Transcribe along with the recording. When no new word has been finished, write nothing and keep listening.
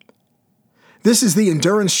This is the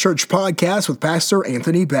Endurance Church podcast with Pastor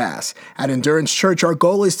Anthony Bass. At Endurance Church, our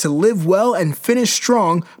goal is to live well and finish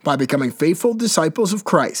strong by becoming faithful disciples of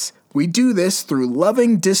Christ. We do this through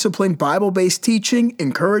loving, disciplined, Bible-based teaching,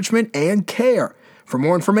 encouragement, and care. For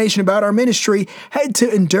more information about our ministry, head to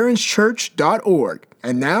endurancechurch.org.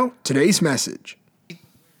 And now, today's message.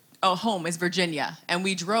 Home is Virginia, and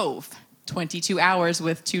we drove 22 hours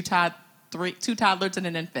with two toddlers and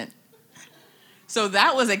an infant. So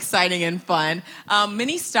that was exciting and fun.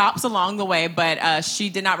 Many stops along the way, but she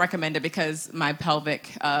did not recommend it because my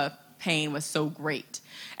pelvic pain was so great.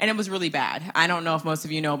 And it was really bad. I don't know if most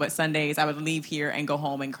of you know, but Sundays I would leave here and go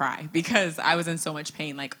home and cry because I was in so much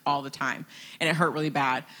pain like all the time. And it hurt really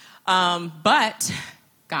bad. But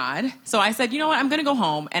God. So I said, you know what, I'm going to go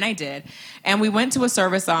home. And I did. And we went to a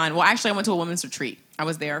service I went to a women's retreat. I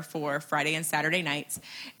was there for Friday and Saturday nights.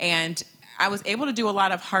 And I was able to do a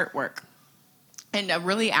lot of heart work. And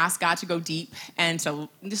really ask God to go deep and to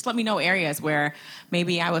just let me know areas where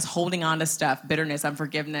maybe I was holding on to stuff, bitterness,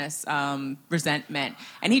 unforgiveness, resentment.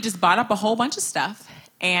 And he just brought up a whole bunch of stuff.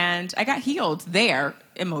 And I got healed there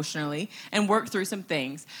emotionally and worked through some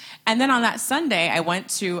things. And then on that Sunday, I went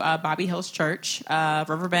to Bobby Hill's church,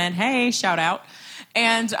 Riverbend. Hey, shout out.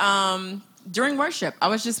 And during worship, we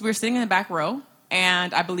were sitting in the back row.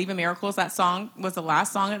 And I Believe in Miracles, that song was the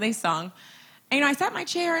last song that they sung. And I sat in my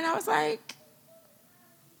chair and I was like,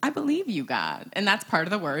 I believe you, God. And that's part of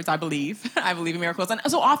the words, I believe. I believe in miracles. And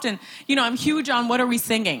so often, I'm huge on what are we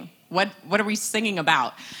singing? What are we singing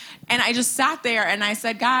about? And I just sat there and I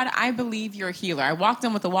said, God, I believe you're a healer. I walked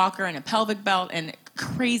in with a walker and a pelvic belt and a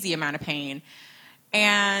crazy amount of pain.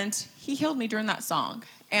 And he healed me during that song.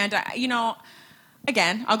 And,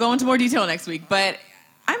 again, I'll go into more detail next week, but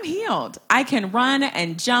I'm healed. I can run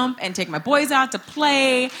and jump and take my boys out to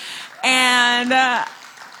play. And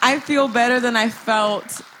I feel better than I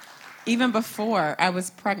felt even before I was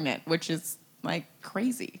pregnant, which is like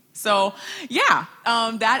crazy. So yeah,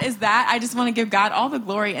 that is that. I just want to give God all the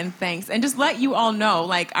glory and thanks and just let you all know,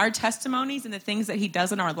 like our testimonies and the things that he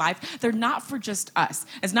does in our life, they're not for just us.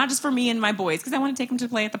 It's not just for me and my boys because I want to take them to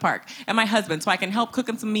play at the park and my husband so I can help cook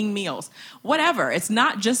them some mean meals. Whatever. It's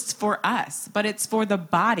not just for us, but it's for the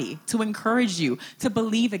body to encourage you to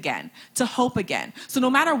believe again, to hope again. So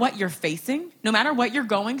no matter what you're facing, no matter what you're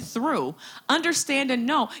going through, understand and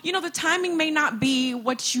know, the timing may not be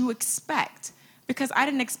what you expect. Because I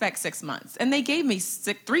didn't expect 6 months. And they gave me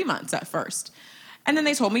 3 months at first. And then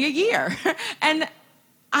they told me a year. And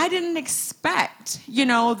I didn't expect,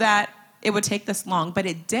 that it would take this long. But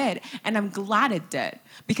it did. And I'm glad it did.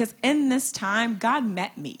 Because in this time, God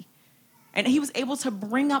met me. And he was able to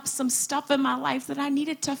bring up some stuff in my life that I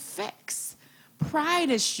needed to fix. Pride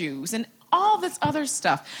issues and all this other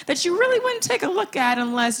stuff that you really wouldn't take a look at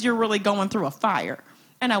unless you're really going through a fire.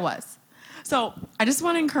 And I was. So I just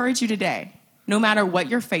want to encourage you today. No matter what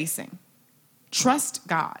you're facing, trust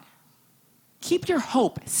God. Keep your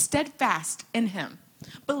hope steadfast in him.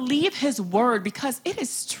 Believe his word because it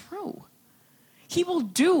is true. He will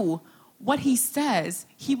do what he says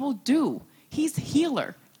he will do. He's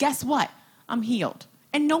healer. Guess what? I'm healed.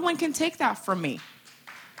 And no one can take that from me.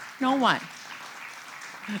 No one.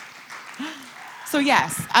 So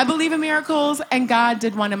yes, I believe in miracles and God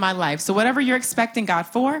did one in my life. So whatever you're expecting God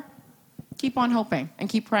for, keep on hoping and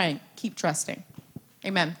keep praying. Keep trusting.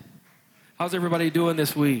 Amen. How's everybody doing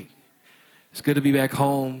this week? It's good to be back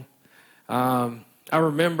home. I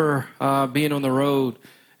remember being on the road,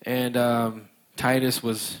 and Titus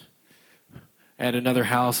was at another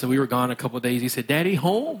house, and we were gone a couple of days. He said, Daddy,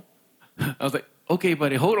 home? I was like, okay,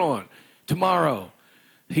 buddy, hold on. Tomorrow.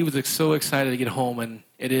 He was so excited to get home, and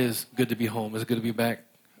it is good to be home. It's good to be back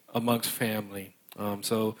amongst family.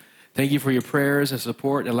 So thank you for your prayers and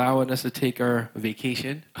support, allowing us to take our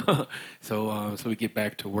vacation so we get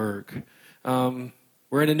back to work.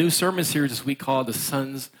 We're in a new sermon series this week called The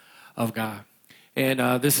Sons of God.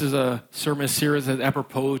 And this is a sermon series that's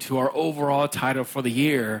apropos to our overall title for the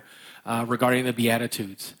year regarding the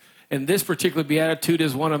Beatitudes. And this particular Beatitude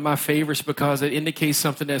is one of my favorites because it indicates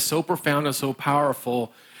something that's so profound and so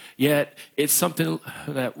powerful, yet it's something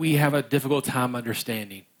that we have a difficult time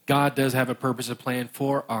understanding. God does have a purpose and plan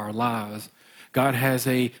for our lives. God has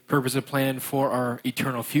a purpose and plan for our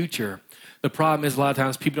eternal future. The problem is a lot of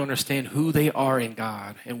times people don't understand who they are in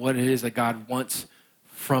God and what it is that God wants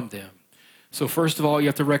from them. So first of all, you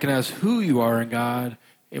have to recognize who you are in God.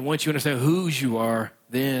 And once you understand whose you are,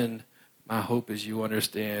 then my hope is you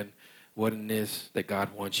understand what it is that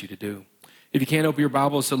God wants you to do. If you can't open your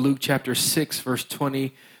Bibles to Luke chapter 6, verse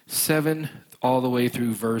 27, all the way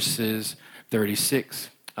through verses 36.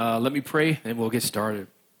 Let me pray and we'll get started.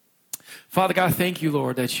 Father God, thank you,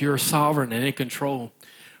 Lord, that you're sovereign and in control.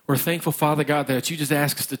 We're thankful, Father God, that you just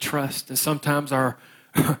ask us to trust. And sometimes our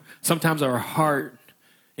heart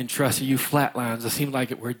in trusting you flatlines. It seems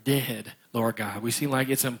like we're dead, Lord God. We seem like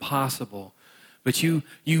it's impossible. But you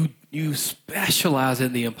specialize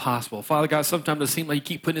in the impossible. Father God, sometimes it seems like you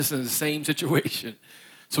keep putting us in the same situation.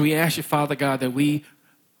 So we ask you, Father God, that we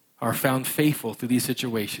are found faithful through these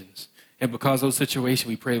situations. And because of those situations,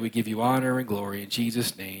 we pray we give you honor and glory. In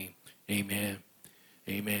Jesus' name, amen.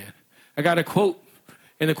 Amen. I got a quote,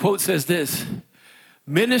 and the quote says this: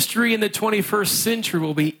 ministry in the 21st century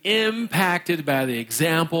will be impacted by the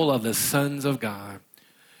example of the sons of God.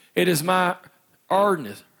 It is my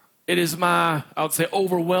ardent, it is my, I would say,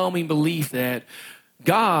 overwhelming belief that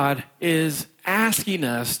God is asking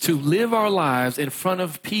us to live our lives in front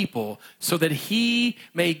of people so that he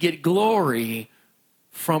may get glory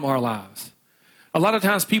from our lives. A lot of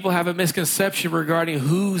times people have a misconception regarding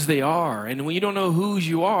whose they are. And when you don't know whose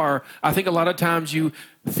you are, I think a lot of times you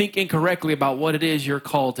think incorrectly about what it is you're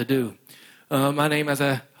called to do. My name, as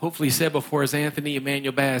I hopefully said before, is Anthony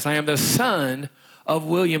Emmanuel Bass. I am the son of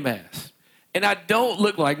William Bass. And I don't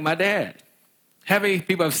look like my dad. How many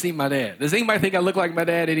people have seen my dad? Does anybody think I look like my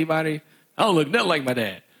dad? Anybody? I don't look nothing like my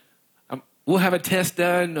dad. We'll have a test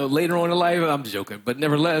done later on in life. I'm joking. But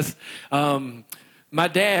nevertheless, my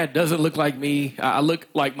dad doesn't look like me. I look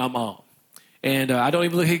like my mom. And I don't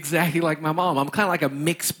even look exactly like my mom. I'm kind of like a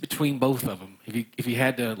mix between both of them, if you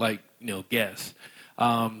had to, guess.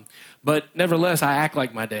 But nevertheless, I act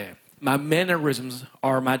like my dad. My mannerisms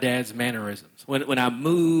are my dad's mannerisms. When I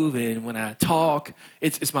move and when I talk,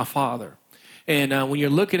 it's my father. And when you're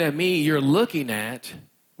looking at me, you're looking at,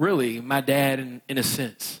 really, my dad in a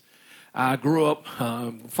sense. I grew up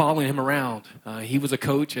following him around. He was a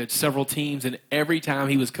coach at several teams, and every time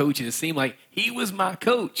he was coaching, it seemed like he was my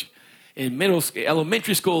coach. In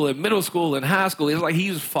elementary school, and middle school, and high school, it was like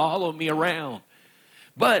he was following me around.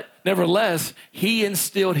 But nevertheless, he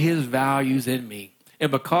instilled his values in me.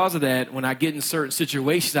 And because of that, when I get in certain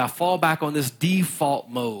situations, I fall back on this default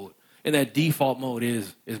mode. And that default mode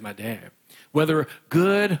is my dad. Whether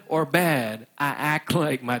good or bad, I act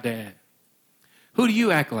like my dad. Who do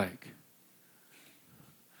you act like?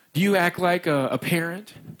 Do you act like a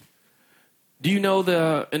parent? Do you know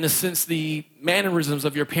in a sense, the mannerisms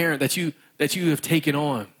of your parent that you have taken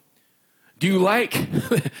on? Do you like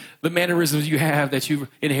the mannerisms you have that you've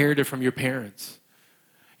inherited from your parents?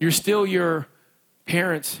 You're still your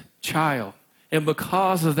parents' child. And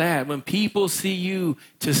because of that, when people see you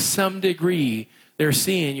to some degree, they're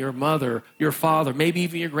seeing your mother, your father, maybe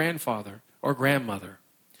even your grandfather or grandmother.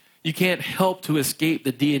 You can't help to escape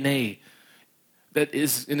the DNA that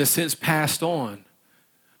is, in a sense, passed on.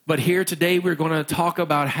 But here today, we're going to talk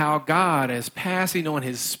about how God is passing on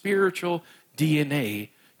his spiritual DNA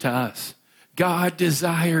to us. God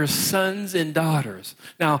desires sons and daughters.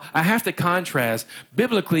 Now, I have to contrast.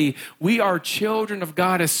 Biblically, we are children of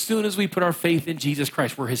God as soon as we put our faith in Jesus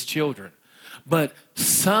Christ. We're his children. But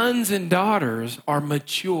sons and daughters are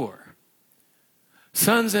mature.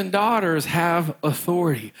 Sons and daughters have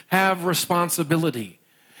authority, have responsibility.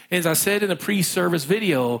 As I said in the pre-service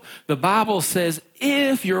video, the Bible says,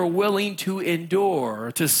 if you're willing to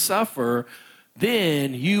endure, to suffer,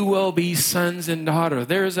 then you will be sons and daughters.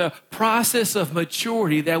 There's a process of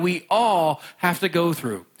maturity that we all have to go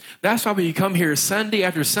through. That's why when you come here Sunday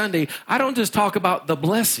after Sunday, I don't just talk about the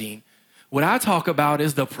blessing. What I talk about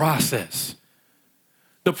is the process.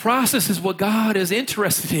 The process is what God is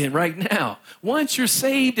interested in right now. Once you're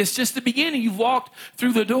saved, it's just the beginning. You've walked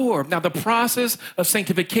through the door. Now, the process of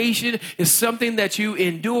sanctification is something that you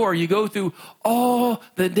endure. You go through all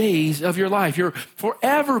the days of your life. You're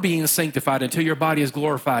forever being sanctified until your body is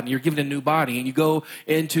glorified and you're given a new body and you go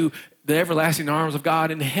into the everlasting arms of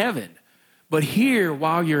God in heaven. But here,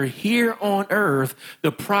 while you're here on earth,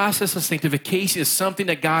 the process of sanctification is something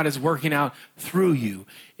that God is working out through you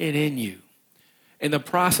and in you. And the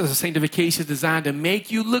process of sanctification is designed to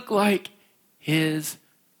make you look like his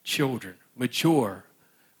children, mature,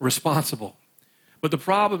 responsible. But the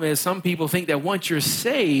problem is some people think that once you're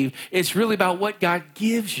saved, it's really about what God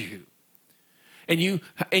gives you. And you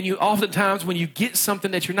oftentimes, when you get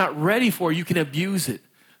something that you're not ready for, you can abuse it.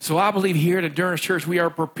 So I believe here at Endurance Church, we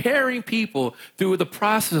are preparing people through the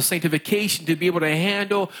process of sanctification to be able to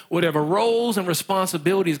handle whatever roles and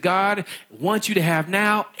responsibilities God wants you to have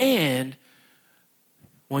now and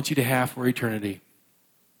wants you to have for eternity.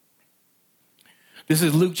 This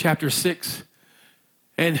is Luke chapter 6.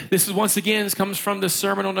 And this is once again, this comes from the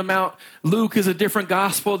Sermon on the Mount. Luke is a different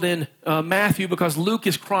gospel than Matthew because Luke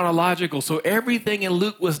is chronological. So everything in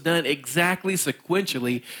Luke was done exactly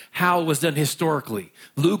sequentially how it was done historically.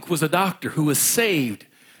 Luke was a doctor who was saved.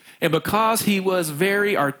 And because he was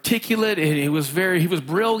very articulate and he was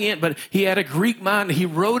brilliant, but he had a Greek mind, he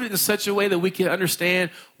wrote it in such a way that we can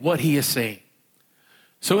understand what he is saying.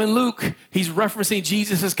 So in Luke, he's referencing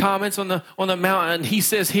Jesus' comments on the mountain. He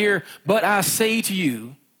says here, but I say to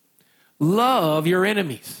you, love your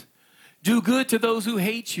enemies. Do good to those who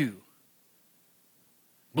hate you.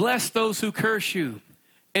 Bless those who curse you.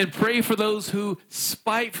 And pray for those who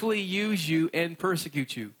spitefully use you and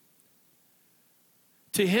persecute you.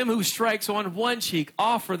 To him who strikes on one cheek,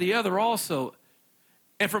 offer the other also.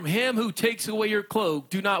 And from him who takes away your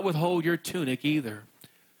cloak, do not withhold your tunic either.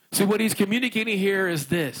 See, what he's communicating here is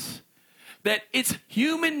this, that it's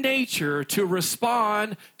human nature to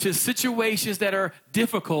respond to situations that are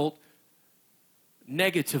difficult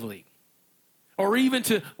negatively, or even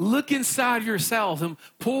to look inside yourself and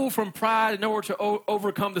pull from pride in order to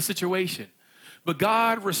overcome the situation. But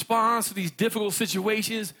God responds to these difficult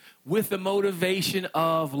situations with the motivation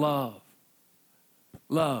of love.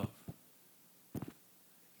 Love.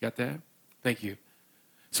 Got that? Thank you.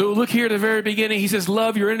 So look here at the very beginning. He says,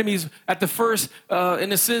 love your enemies. At the first,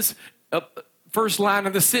 in a sense, first line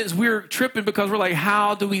of the sentence, we're tripping because we're like,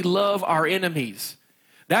 how do we love our enemies?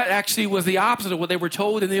 That actually was the opposite of what they were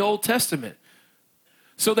told in the Old Testament.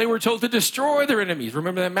 So they were told to destroy their enemies.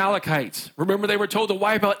 Remember the Amalekites. Remember they were told to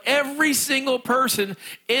wipe out every single person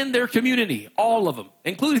in their community, all of them,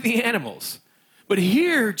 including the animals. But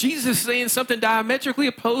here, Jesus is saying something diametrically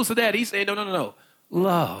opposed to that. He's saying, no.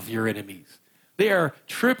 Love your enemies. They are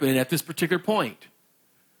tripping at this particular point.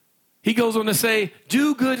 He goes on to say,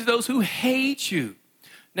 do good to those who hate you.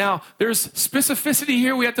 Now, there's specificity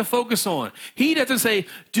here we have to focus on. He doesn't say,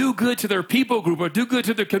 do good to their people group or do good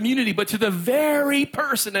to their community, but to the very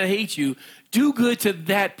person that hates you, do good to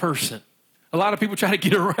that person. A lot of people try to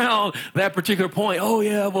get around that particular point. Oh,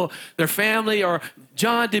 yeah, well, their family or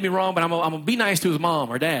John did me wrong, but I'm going to be nice to his mom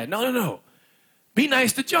or dad. No. Be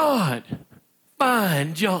nice to John.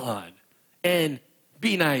 Find John. And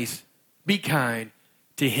be nice, be kind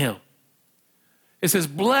to him. It says,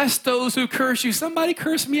 bless those who curse you. Somebody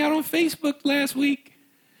cursed me out on Facebook last week.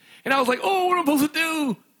 And I was like, oh, what am I supposed to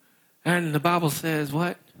do? And the Bible says,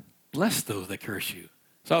 what? Bless those that curse you.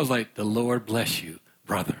 So I was like, the Lord bless you,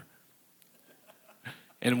 brother.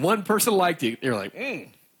 And one person liked it. They were like,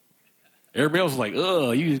 Everybody else was like, oh,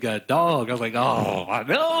 you just got a dog. I was like, oh, I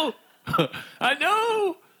know. I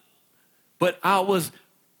know. But I was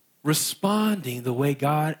responding the way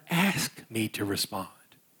God asked me to respond.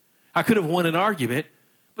 I could have won an argument,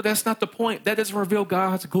 but that's not the point. That doesn't reveal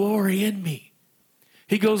God's glory in me.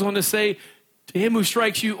 He goes on to say, to him who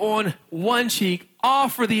strikes you on one cheek,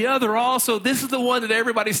 offer the other also. This is the one that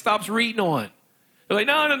everybody stops reading on. They're like,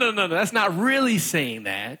 no. That's not really saying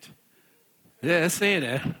that. Yeah, it's saying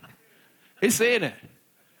that. It's saying that.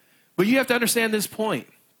 But you have to understand this point,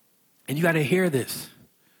 and you got to hear this.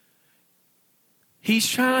 He's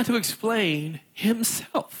trying to explain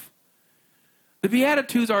himself. The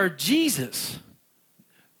Beatitudes are Jesus.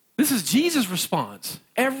 This is Jesus' response.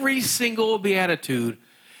 Every single Beatitude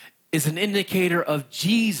is an indicator of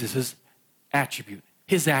Jesus' attribute,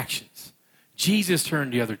 his actions. Jesus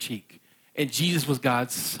turned the other cheek, and Jesus was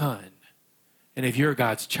God's son. And if you're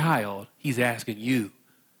God's child, he's asking you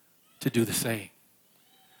to do the same.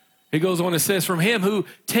 It goes on and says, from him who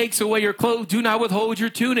takes away your clothes, do not withhold your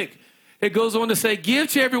tunic. It goes on to say, give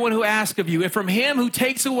to everyone who asks of you. And from him who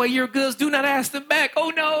takes away your goods, do not ask them back.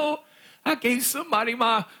 Oh, no, I gave somebody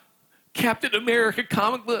my Captain America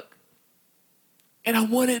comic book, and I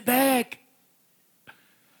want it back.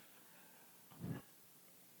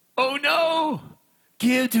 Oh, no.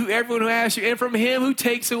 Give to everyone who asks you. And from him who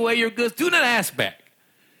takes away your goods, do not ask back.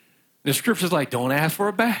 The scripture's like, don't ask for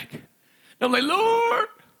it back. And I'm like, Lord.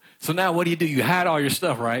 So now what do? You hide all your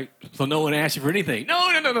stuff, right? So no one asks you for anything. No.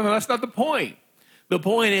 That's not the point. The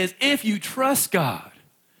point is, if you trust God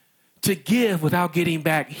to give without getting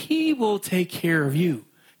back, he will take care of you.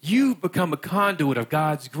 You become a conduit of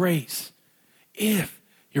God's grace if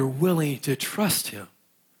you're willing to trust him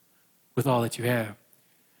with all that you have.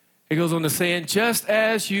 It goes on to saying, just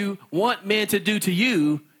as you want men to do to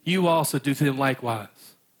you, you also do to them likewise.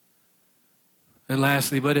 And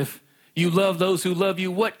lastly, but if you love those who love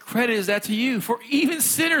you, what credit is that to you? For even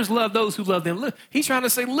sinners love those who love them. Look, he's trying to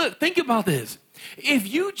say, look, think about this.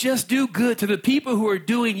 If you just do good to the people who are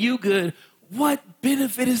doing you good, what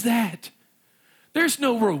benefit is that? There's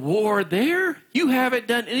no reward there. You haven't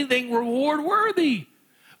done anything reward worthy.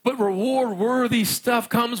 But reward-worthy stuff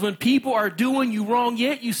comes when people are doing you wrong,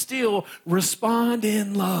 yet you still respond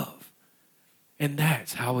in love. And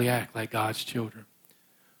that's how we act like God's children.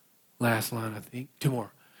 Last line, I think. 2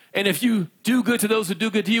 more. And if you do good to those who do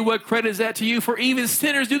good to you, what credit is that to you? For even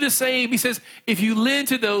sinners do the same. He says, if you lend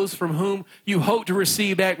to those from whom you hope to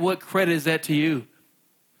receive back, what credit is that to you?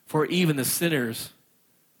 For even the sinners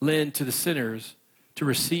lend to the sinners to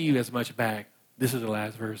receive as much back. This is the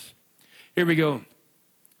last verse. Here we go.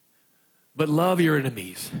 But love your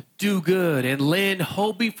enemies, do good, and lend,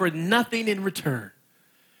 hoping for nothing in return,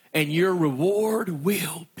 and your reward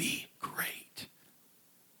will be great.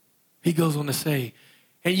 He goes on to say,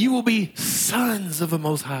 and you will be sons of the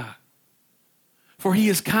Most High. For he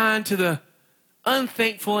is kind to the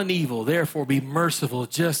unthankful and evil. Therefore be merciful,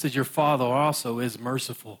 just as your Father also is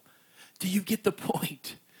merciful. Do you get the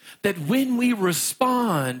point? That when we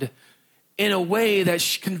respond in a way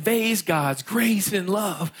that conveys God's grace and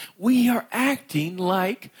love, we are acting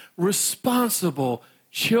like responsible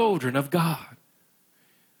children of God.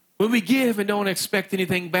 When we give and don't expect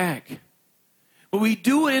anything back, when we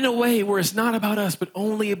do it in a way where it's not about us, but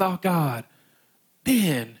only about God,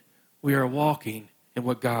 then we are walking in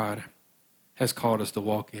what God has called us to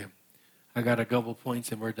walk in. I got a couple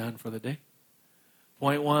points and we're done for the day.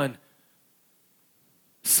 Point 1,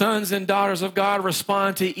 sons and daughters of God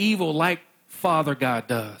respond to evil like Father God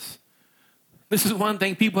does. This is one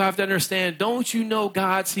thing people have to understand. Don't you know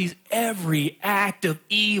God sees every act of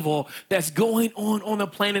evil that's going on the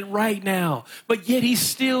planet right now? But yet he's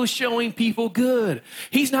still showing people good.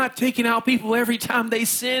 He's not taking out people every time they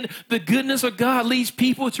sin. The goodness of God leads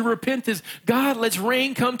people to repentance. God lets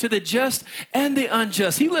rain come to the just and the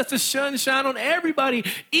unjust. He lets the sun shine on everybody,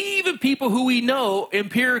 even people who we know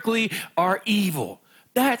empirically are evil.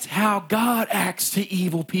 That's how God acts to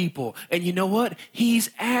evil people. And you know what? He's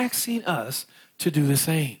asking us to do the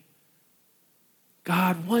same.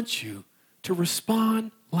 God wants you to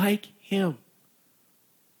respond like him.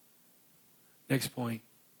 Next point.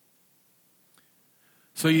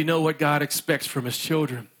 So you know what God expects from his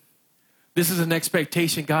children. This is an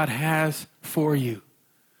expectation God has for you.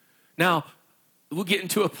 Now, we'll get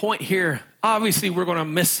into a point here. Obviously, we're going to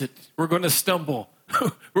miss it. We're going to stumble.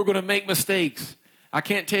 We're going to make mistakes. I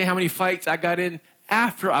can't tell you how many fights I got in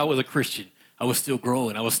after I was a Christian. I was still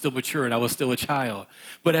growing. I was still maturing. I was still a child.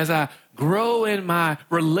 But as I grow in my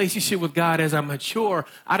relationship with God, as I mature,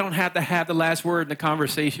 I don't have to have the last word in the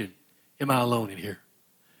conversation. Am I alone in here?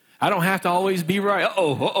 I don't have to always be right.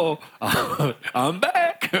 I'm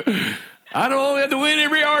back. I don't have to win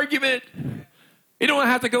every argument. It don't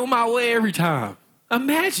have to go my way every time.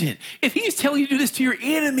 Imagine if he's telling you to do this to your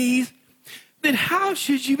enemies, then how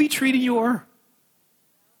should you be treating your?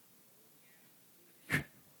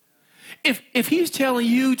 If he's telling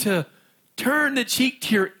you to turn the cheek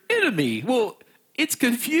to your enemy, well, it's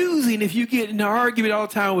confusing if you get in an argument all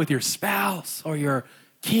the time with your spouse or your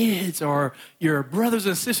kids or your brothers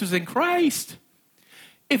and sisters in Christ.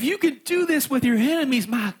 If you can do this with your enemies,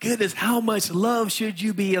 my goodness, how much love should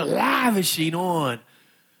you be lavishing on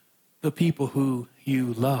the people who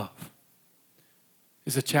you love?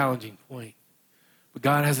 It's a challenging point. But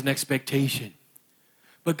God has an expectation.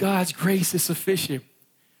 But God's grace is sufficient.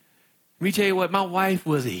 Let me tell you what, my wife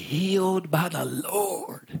was healed by the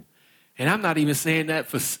Lord. And I'm not even saying that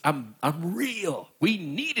for, I'm real. We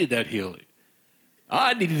needed that healing.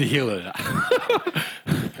 I needed the healing.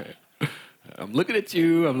 I'm looking at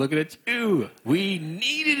you. I'm looking at you. We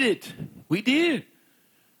needed it. We did.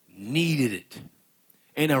 Needed it.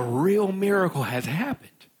 And a real miracle has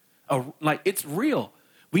happened. Like, it's real.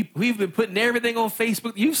 We've been putting everything on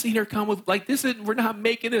Facebook. You've seen her come with, like, this isn't, we're not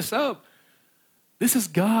making this up. This is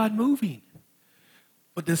God moving.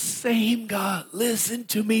 But the same God, listen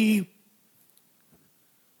to me.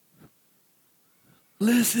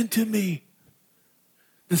 Listen to me.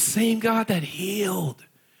 The same God that healed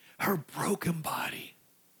her broken body.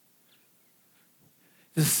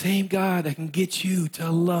 The same God that can get you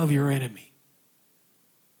to love your enemy.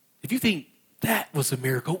 If you think that was a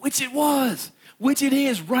miracle, which it was, which it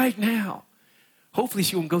is right now. Hopefully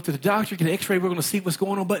she won't go to the doctor, get an x-ray, we're going to see what's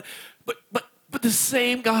going on. But the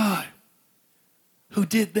same God who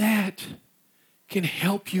did that can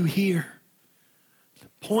help you here. The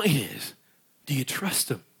point is, do you trust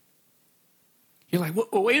him? You're like,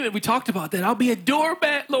 well, wait a minute, we talked about that. I'll be a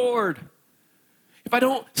doormat, Lord, if I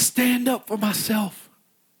don't stand up for myself.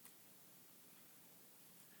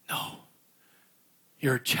 No.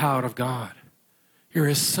 You're a child of God. You're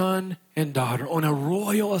his son and daughter on a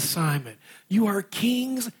royal assignment. You are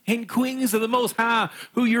kings and queens of the Most High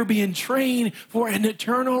who you're being trained for an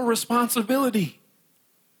eternal responsibility.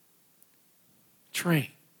 Train.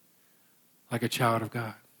 like a child of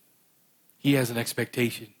God. He has an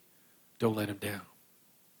expectation. Don't let him down.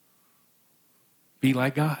 Be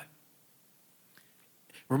like God.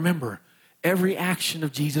 Remember, every action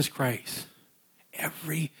of Jesus Christ,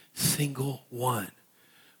 every single one,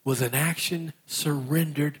 was an action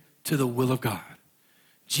surrendered to the will of God.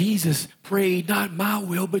 Jesus prayed, not my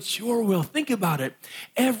will, but your will. Think about it.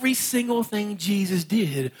 Every single thing Jesus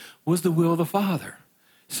did was the will of the Father.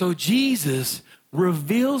 So Jesus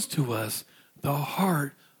reveals to us the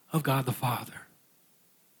heart of God the Father.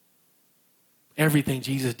 Everything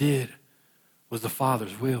Jesus did was the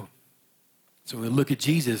Father's will. So when we look at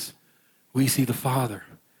Jesus, we see the Father.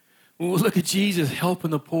 When we look at Jesus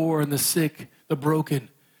helping the poor and the sick, the broken,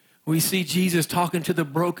 we see Jesus talking to the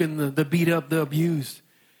broken, the beat up, the abused.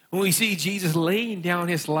 When we see Jesus laying down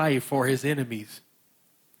his life for his enemies,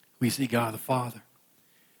 we see God the Father.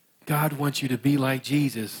 God wants you to be like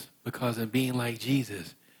Jesus because in being like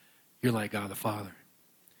Jesus, you're like God the Father.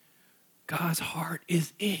 God's heart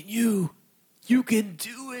is in you. You can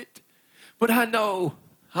do it. But I know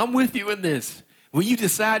I'm with you in this. When you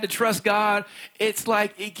decide to trust God, it's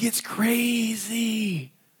like it gets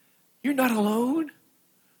crazy. You're not alone.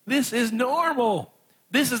 This is normal.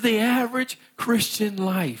 This is the average Christian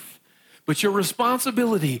life. But your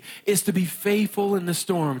responsibility is to be faithful in the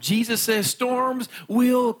storm. Jesus says storms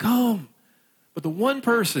will come. But the one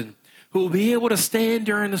person who will be able to stand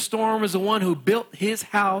during the storm is the one who built his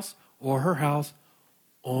house or her house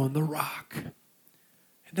on the rock.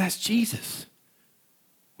 And that's Jesus.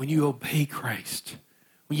 When you obey Christ,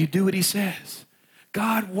 when you do what he says,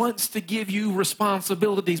 God wants to give you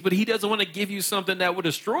responsibilities, but he doesn't want to give you something that will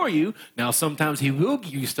destroy you. Now, sometimes he will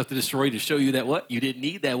give you stuff to destroy you to show you that what? You didn't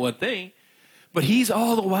need that one thing. But he's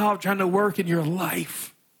all the while trying to work in your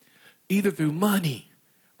life, either through money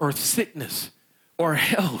or sickness or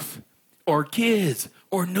health or kids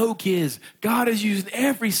or no kids. God is using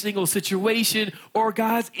every single situation or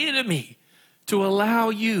God's enemy to allow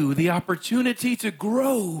you the opportunity to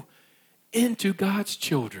grow into God's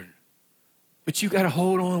children. But you got to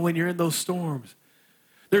hold on when you're in those storms.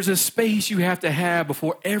 There's a space you have to have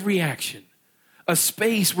before every action. A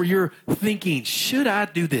space where you're thinking, should I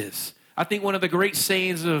do this? I think one of the great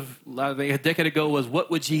sayings of a decade ago was,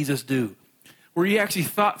 what would Jesus do? Where you actually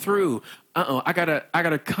thought through, I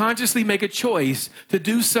gotta consciously make a choice to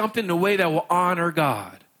do something in a way that will honor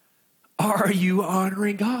God. Are you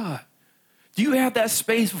honoring God? Do you have that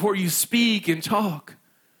space before you speak and talk?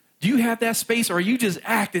 Do you have that space, or are you just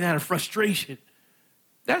acting out of frustration?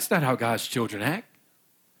 That's not how God's children act.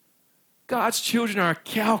 God's children are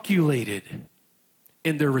calculated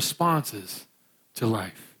in their responses to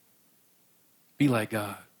life. Be like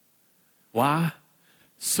God. Why?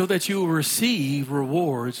 So that you will receive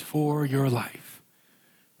rewards for your life.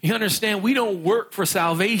 You understand, we don't work for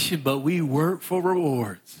salvation, but we work for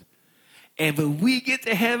rewards. And when we get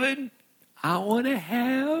to heaven, I want to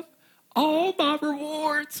have all my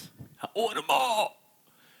rewards. I want them all.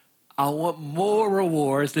 I want more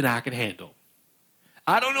rewards than I can handle.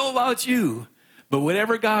 I don't know about you, but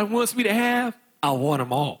whatever God wants me to have, I want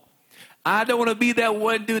them all. I don't want to be that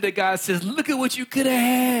one dude that God says, look at what you could have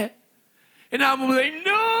had. And I'm going to be like,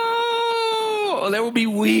 no. There will be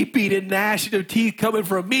weeping and gnashing of teeth coming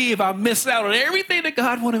from me if I miss out on everything that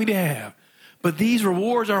God wanted me to have. But these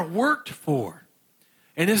rewards are worked for.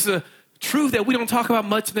 And this is a truth that we don't talk about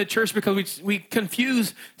much in the church because we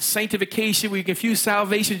confuse sanctification, we confuse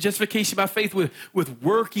salvation, justification by faith with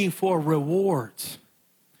working for rewards.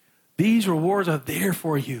 These rewards are there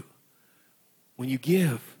for you when you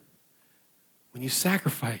give, when you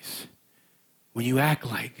sacrifice, when you act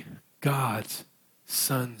like God's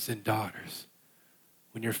sons and daughters.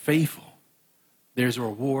 When you're faithful, there's a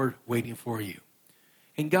reward waiting for you.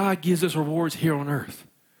 And God gives us rewards here on earth.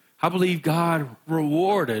 I believe God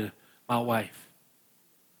rewarded my wife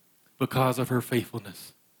because of her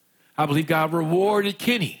faithfulness. I believe God rewarded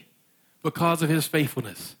Kenny because of his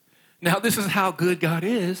faithfulness. Now, this is how good God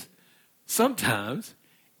is. Sometimes,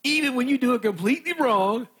 even when you do it completely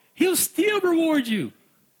wrong, he'll still reward you.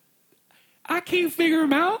 I can't figure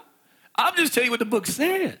him out. I'm just telling you what the book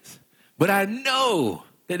says. But I know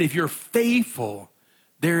that if you're faithful,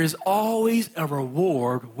 there is always a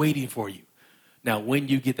reward waiting for you. Now, when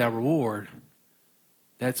you get that reward,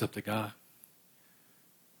 that's up to God.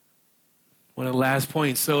 One of the last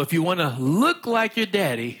points. So if you want to look like your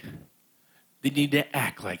daddy, then you need to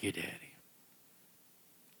act like your daddy.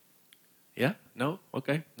 Yeah? No?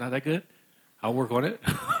 Okay. Not that good? I'll work on it.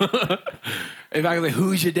 If I like,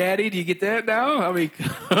 who's your daddy? Do you get that now? I mean,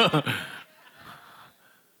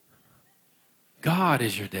 God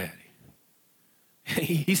is your daddy.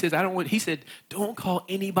 He says, he said, don't call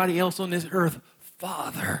anybody else on this earth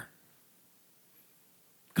Father.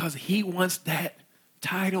 Because he wants that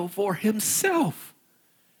title for himself.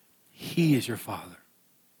 He is your Father.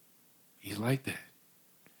 He's like that.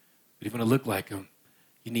 But if you want to look like him,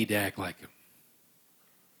 you need to act like him.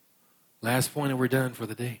 Last point and we're done for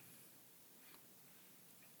the day.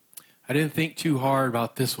 I didn't think too hard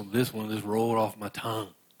about this one. This one just rolled off my tongue.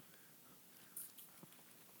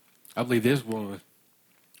 I believe this one was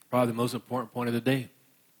probably the most important point of the day.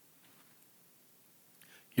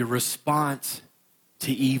 Your response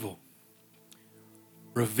to evil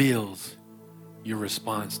reveals your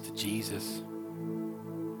response to Jesus.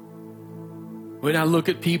 When I look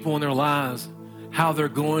at people in their lives, how they're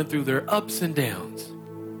going through their ups and downs,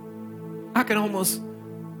 I can almost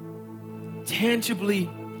tangibly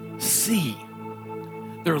see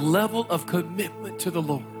their level of commitment to the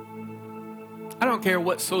Lord. I don't care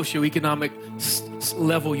what socioeconomic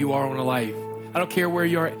level you are in life. I don't care where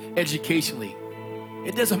you are educationally.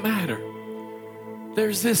 It doesn't matter.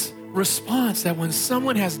 There's this response that when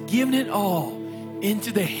someone has given it all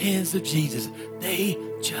into the hands of Jesus, they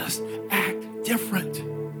just act different.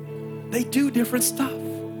 They do different stuff.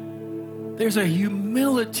 There's a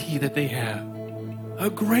humility that they have, a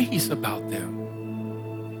grace about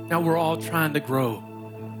them. Now we're all trying to grow.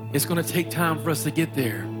 It's going to take time for us to get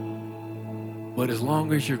there. But as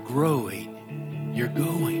long as you're growing, you're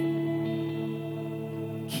going.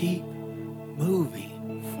 Keep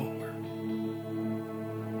moving forward.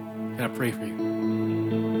 Can I pray for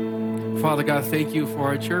you? Father God, thank you for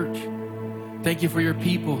our church. Thank you for your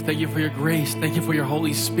people. Thank you for your grace. Thank you for your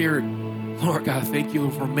Holy Spirit. Lord God, thank you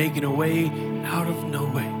for making a way out of no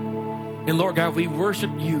way. And Lord God, we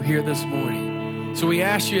worship you here this morning. So we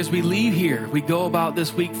ask you as we leave here, we go about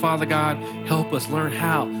this week, Father God, help us learn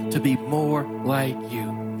how to be more like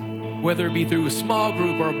you. Whether it be through a small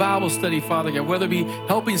group or a Bible study, Father God, whether it be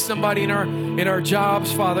helping somebody in our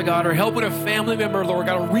jobs, Father God, or helping a family member, Lord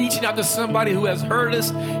God, or reaching out to somebody who has hurt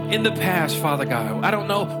us in the past, Father God. I don't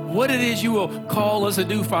know what it is you will call us to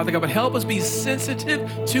do, Father God, but help us be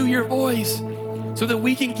sensitive to your voice so that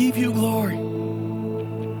we can give you glory.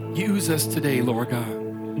 Use us today, Lord God.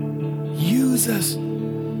 Use us.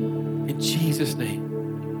 In Jesus'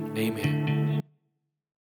 name, amen.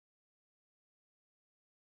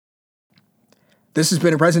 This has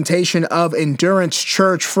been a presentation of Endurance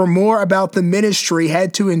Church. For more about the ministry,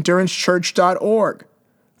 head to endurancechurch.org.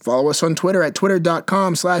 Follow us on Twitter at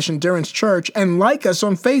twitter.com/endurancechurch and like us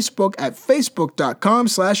on Facebook at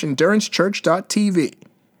facebook.com/endurancechurch.tv.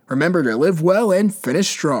 Remember to live well and finish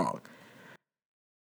strong.